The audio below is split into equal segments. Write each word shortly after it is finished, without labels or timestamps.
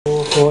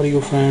How are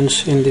you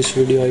friends? In this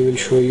video I will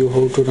show you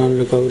how to run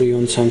recovery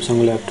on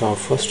Samsung laptop.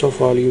 First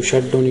of all, you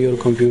shut down your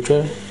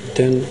computer,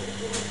 then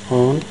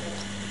on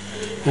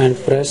and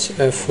press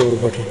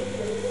F4 button.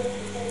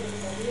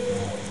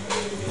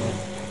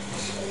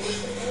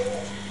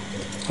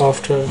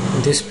 After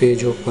this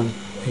page open,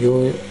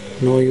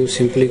 you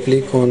simply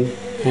click on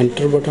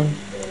enter button.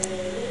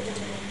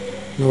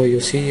 Now you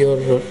see your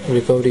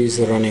recovery is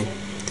running.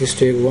 This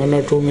take 1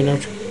 or 2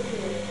 minutes.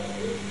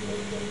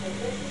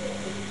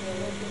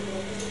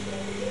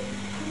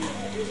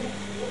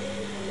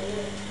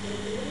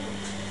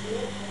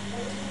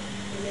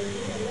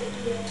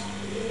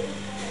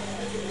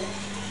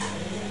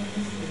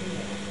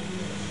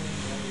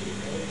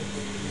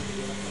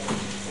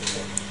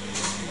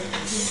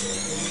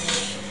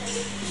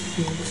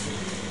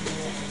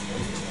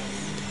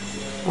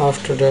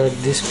 After that,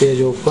 this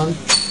page open.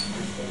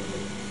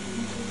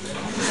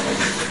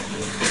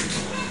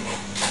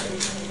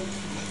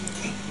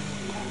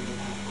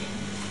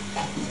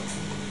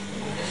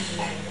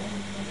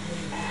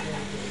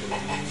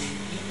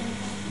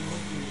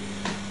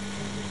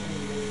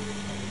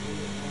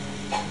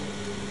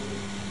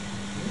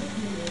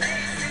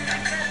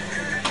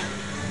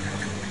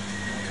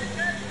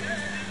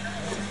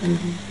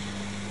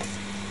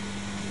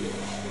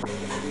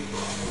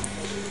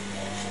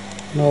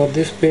 Now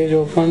this page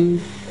open,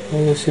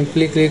 you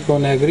simply click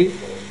on agree.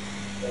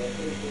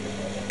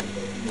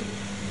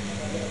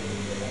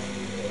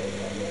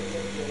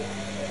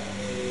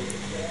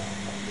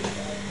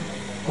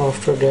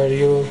 After that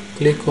you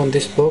click on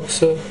this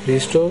box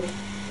restore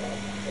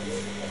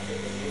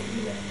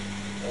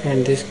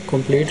and this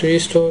complete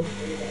restore.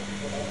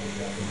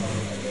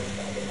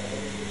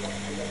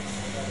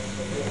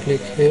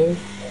 Click here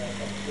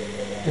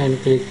and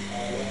click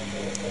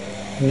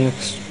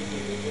next.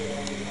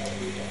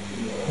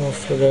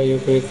 After that you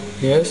click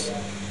yes.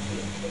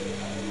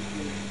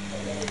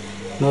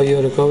 Now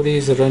your recovery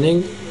is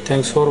running.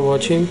 Thanks for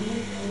watching.